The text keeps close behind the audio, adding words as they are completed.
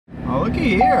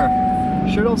looky here.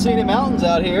 Sure don't see any mountains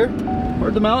out here.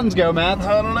 Where'd the mountains go, Matt?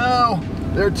 I don't know.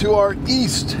 They're to our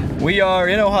east. We are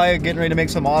in Ohio getting ready to make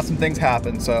some awesome things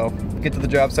happen, so get to the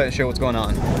job site and show what's going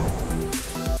on.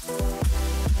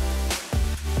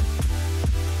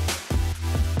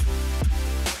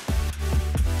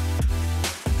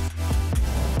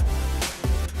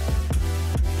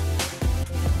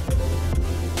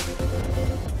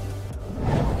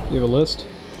 You have a list?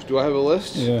 Do I have a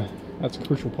list? Yeah, that's a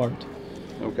crucial part.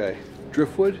 Okay.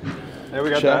 Driftwood. There we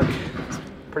got Check. that.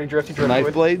 Pretty drifty driftwood.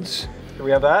 Knife blades. Do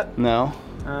we have that? No.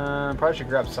 Probably should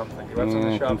grab something. You want some in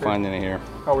the shop? Can't find any here.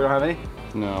 Oh, we don't have any?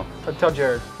 No. Tell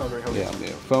Jared. Oh, great. Yeah.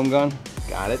 Foam gun.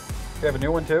 Got it. We have a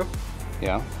new one too?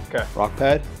 Yeah. Okay. Rock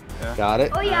pad. Yeah. Got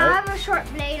it. Oh yeah, I have a short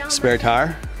blade on. Spare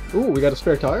tire. Ooh, we got a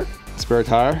spare tire? Spare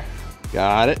tire.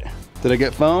 Got it. Did I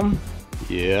get foam?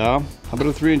 Yeah. How about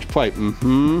a 3-inch pipe?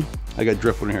 Mm-hmm. I got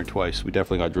driftwood in here twice. We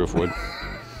definitely got driftwood.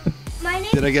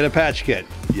 Did I get a patch kit?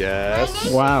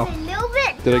 Yes. Wow. A little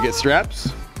bit. Did I get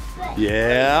straps?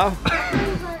 Yeah.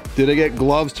 Did I get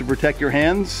gloves to protect your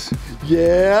hands?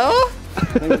 Yeah. I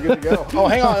think we're good to go. Oh,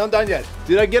 hang on, I'm done yet.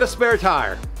 Did I get a spare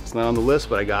tire? It's not on the list,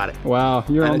 but I got it. Wow,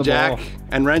 you're and on the a jack ball.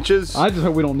 and wrenches. I just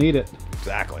hope we don't need it.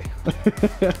 Exactly.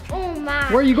 Oh my.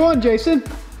 Where are you going, Jason?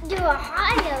 To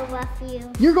Ohio with you.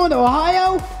 You're going to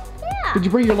Ohio? Yeah. Did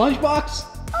you bring your lunchbox?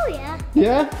 Oh yeah.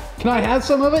 Yeah? Can I have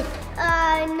some of it?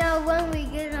 No, when we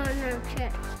get on our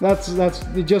trip. That's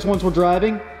just once we're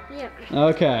driving? Yeah.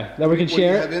 Okay, that we can What do you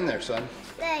share have it? in there, son?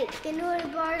 Like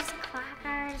granola bars,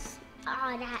 crackers,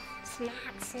 all that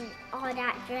snacks and all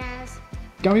that jazz.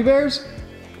 Gummy bears?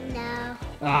 No.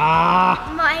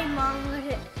 Ah! My mom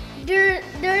would.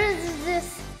 There's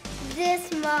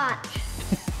this much.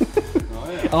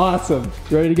 Oh, yeah. Awesome.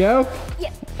 Ready to go?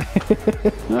 Yeah.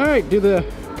 All right, do the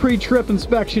pre-trip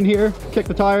inspection here. Kick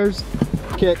the tires.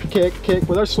 Kick, kick, kick.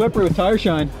 With our slippery with tire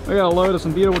shine. We got a load of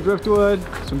some beautiful driftwood,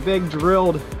 some big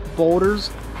drilled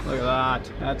boulders. Look at that.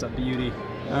 That's a beauty.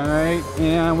 All right,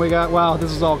 and we got, wow,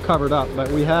 this is all covered up, but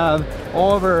we have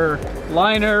all of our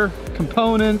liner,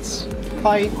 components,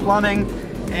 pipe, plumbing,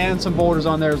 and some boulders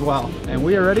on there as well. And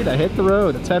we are ready to hit the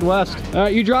road. Let's head west. All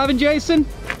right, you driving, Jason?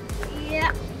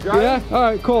 Yeah. Driving? Yeah? All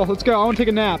right, cool. Let's go. I want to take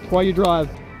a nap while you drive.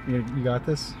 You got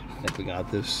this? I think we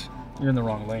got this. You're in the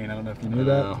wrong lane. I don't know if you knew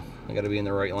that. I gotta be in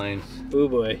the right lane. Oh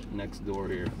boy. Next door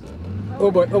here. Oh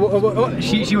boy. Oh.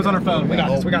 She was on her phone. We got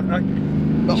this. We got. Oh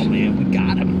man, we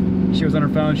got him. She was on her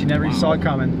phone. She never saw it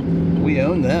coming. We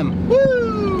own them.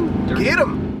 Woo! Get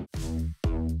them!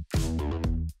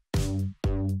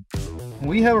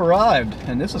 We have arrived,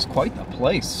 and this is quite the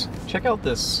place. Check out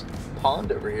this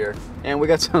pond over here. And we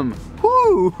got some,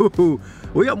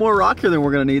 we got more rock here than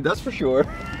we're gonna need, that's for sure.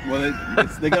 Well,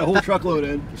 they got a whole truckload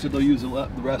in, so they'll use the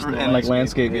rest of the And like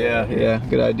landscape, yeah,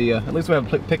 good idea. At least we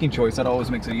have a picking choice, that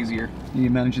always makes it easier. You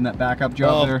managing that backup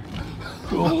job there?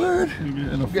 Cool, Lord.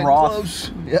 In a froth.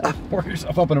 Close. Yeah. Pour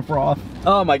yourself up in a froth.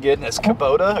 Oh my goodness,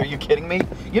 Kubota, are you kidding me?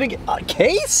 You didn't get a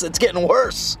case? It's getting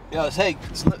worse. Yes, hey,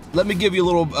 let me give you a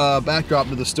little backdrop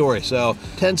to the story. So,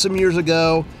 10 some years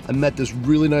ago, I met this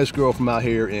really nice girl from out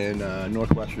here in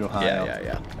northwestern Ohio.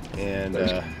 Yeah. And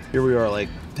here we are like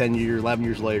 11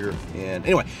 years later. And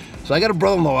anyway, so I got a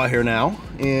brother-in-law out here now,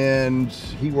 and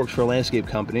he works for a landscape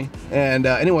company. And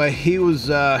anyway, he was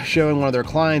showing one of their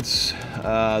clients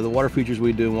the water features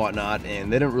we do and whatnot,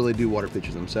 and they didn't really do water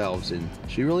features themselves, and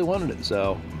she really wanted it,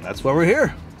 so that's why we're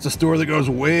here. It's a story that goes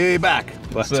way back.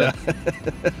 But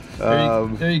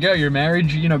there you go. Your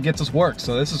marriage, gets us work,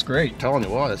 so this is great. Telling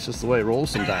you what, it's just the way it rolls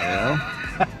sometimes,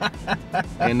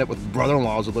 I end up with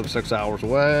brother-in-laws that live 6 hours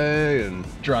away and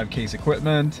drive case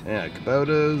equipment. Yeah,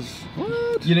 Kubotas.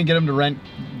 What? You didn't get him to rent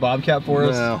Bobcat for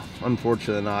us? No,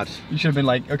 unfortunately not. You should have been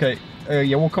like, okay,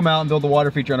 yeah, we'll come out and build the water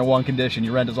feature on one condition.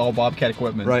 You rent us all Bobcat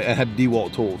equipment. Right, and have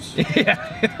DeWalt tools.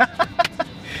 Yeah.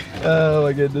 Oh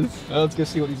my goodness. Well, let's go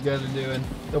see what these guys are doing.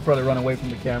 They'll probably run away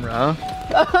from the camera,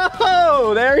 huh?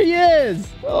 Oh, there he is.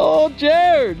 Oh,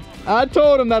 Jared. I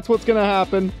told him that's what's gonna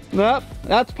happen. Nope,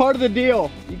 that's part of the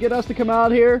deal. You get us to come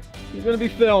out here, you're gonna be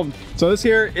filmed. So this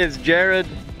here is Jared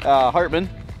Hartman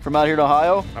from out here in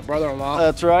Ohio. My brother-in-law.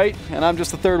 That's right, and I'm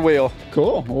just the third wheel.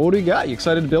 Cool, well, what do you got? You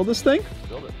excited to build this thing?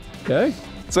 Build it. Okay.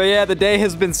 So yeah, the day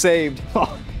has been saved.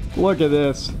 Oh, look at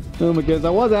this. Oh my goodness,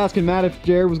 I was asking Matt if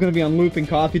Jared was gonna be on looping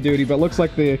coffee duty, but looks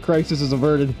like the crisis is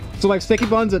averted. So like sticky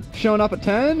buns at showing up at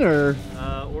 10 or?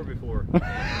 Or before.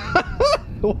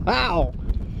 Wow.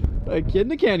 A kid in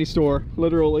the candy store,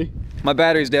 literally. My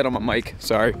battery's dead on my mic,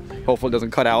 sorry. Hopefully it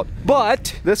doesn't cut out.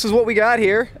 But this is what we got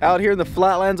here, out here in the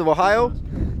flatlands of Ohio.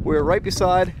 We're right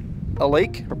beside a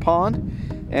lake or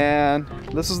pond, and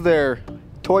this is their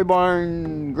toy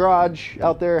barn, garage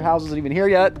out there. House isn't even here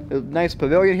yet. A nice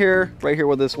pavilion here, right here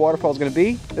where this waterfall is going to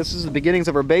be. This is the beginnings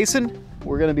of our basin.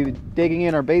 We're going to be digging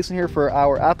in our basin here for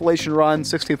our Appalachian Run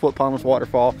 16-foot pondless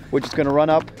waterfall, which is going to run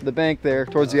up the bank there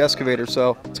towards the excavator.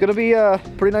 So it's going to be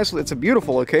pretty nice. It's a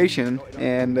beautiful location,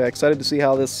 and excited to see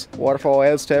how this waterfall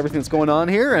adds to everything that's going on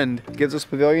here and gives this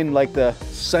pavilion like the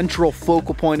central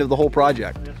focal point of the whole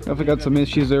project. Definitely got some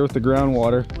issues there with the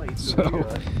groundwater, so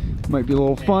might be a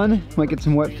little fun. Might get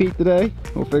some wet feet today.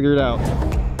 We'll figure it out.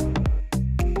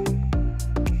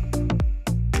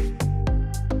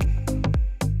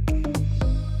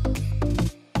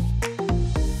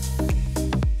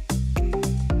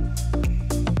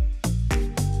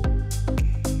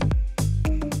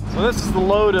 So this is the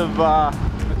load of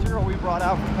material we brought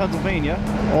out from Pennsylvania.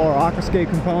 All our Aquascape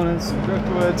components.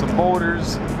 Driftwood, some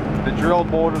boulders, the drilled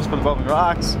boulders for the bubbling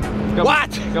rocks.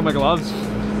 What? Got my gloves.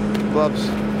 Gloves.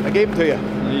 I gave them to you.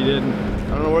 No, you didn't.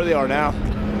 I don't know where they are now.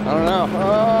 I don't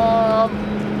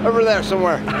know. Over there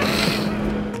somewhere.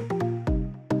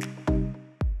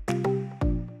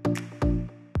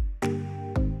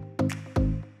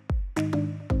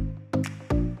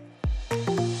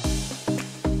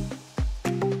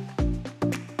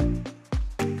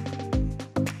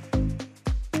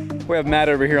 We have Matt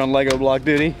over here on Lego block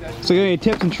duty. So you got any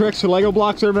tips and tricks for Lego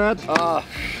blocks there, Matt?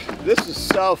 This is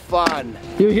so fun.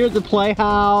 You're here at the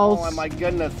playhouse. Oh my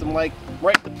goodness, I'm like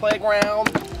right at the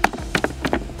playground.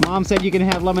 Mom said you can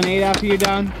have lemonade after you're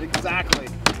done. Exactly.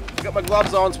 Got my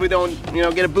gloves on so we don't, you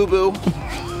know, get a boo-boo.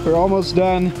 We're almost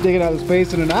done digging out this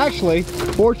basin, and actually,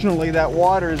 Fortunately, that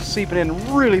water is seeping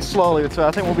in really slowly, so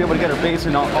I think we'll be able to get our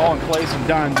basin all in place and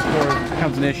done before it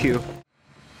becomes an issue.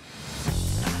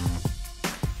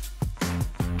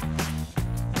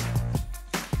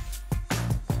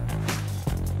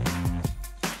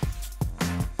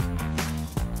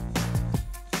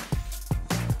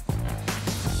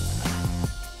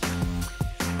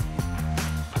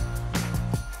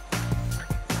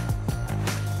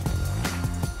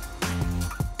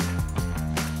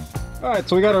 all right,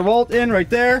 so we got our vault in right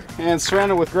there and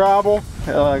surrounded with gravel.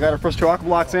 Got our first 2 aqua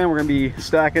blocks in. We're gonna be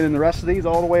stacking in the rest of these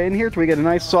all the way in here till we get a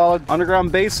nice solid underground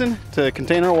basin to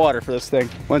contain our water for this thing.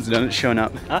 When's the donut showing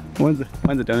up? Huh? When's the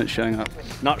donut showing up?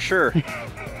 Not sure.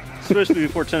 It's supposed to be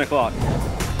before 10 o'clock.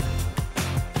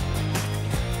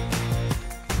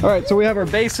 All right, so we have our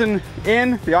basin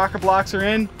in, the aqua blocks are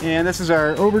in, and this is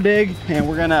our overdig, and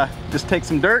we're gonna just take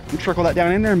some dirt and trickle that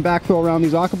down in there and backfill around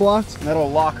these aqua blocks, and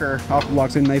that'll lock our aqua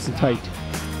blocks in nice and tight.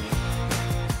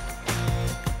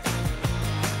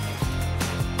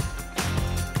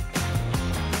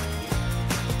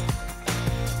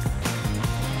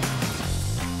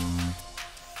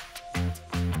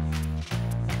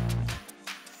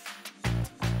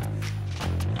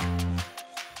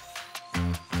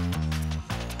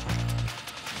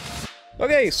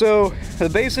 Okay, so the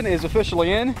basin is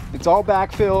officially in. It's all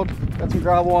backfilled, got some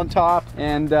gravel on top,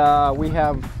 and we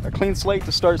have a clean slate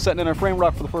to start setting in our frame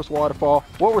rock for the first waterfall.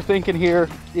 What we're thinking here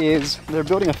is they're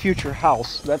building a future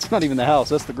house. That's not even the house,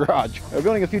 that's the garage. They're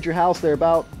building a future house there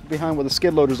about behind where the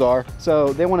skid loaders are.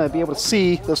 So they want to be able to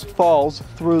see this falls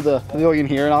through the pavilion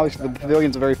here, and obviously the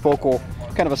pavilion's a very focal,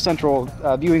 kind of a central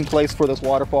viewing place for this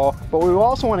waterfall. But we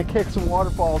also want to kick some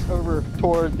waterfalls over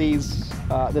toward these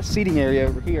the seating area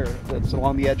over here that's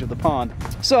along the edge of the pond.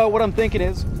 So what I'm thinking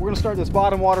is we're gonna start this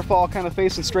bottom waterfall kind of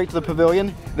facing straight to the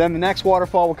pavilion. Then the next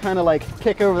waterfall will kind of like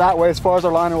kick over that way as far as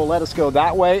our liner will let us go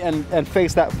that way, and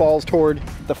face that falls toward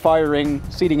the fire ring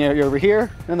seating area over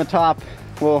here. And the top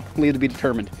will leave to be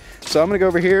determined. So I'm gonna go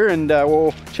over here and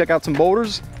we'll check out some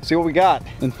boulders, see what we got.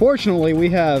 Unfortunately, we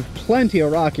have plenty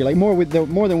of rock here, like more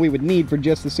than we would need for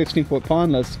just the 16-foot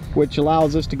pondless, which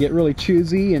allows us to get really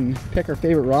choosy and pick our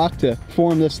favorite rock to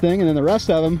form this thing. And then the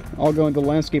rest of them all go into the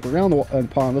landscape around the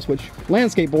pondless, which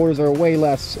landscape boulders are way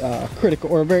less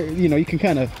critical, or very, you know, you can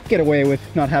kind of get away with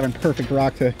not having perfect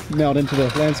rock to meld into the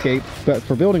landscape. But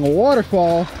for building a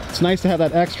waterfall, it's nice to have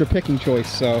that extra picking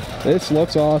choice. So this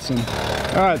looks awesome.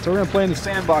 All right, so we're gonna play in the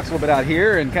sandbox a little bit out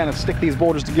here and kind of stick these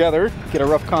boulders together, get a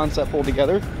rough concept pulled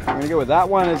together. We're gonna go with that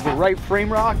one as the right frame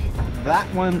rock.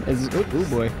 That one is, oh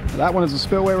boy, that one is a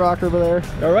spillway rock over there.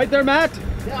 All right there, Matt?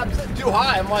 Yeah, I'm sitting too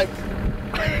high. I'm like...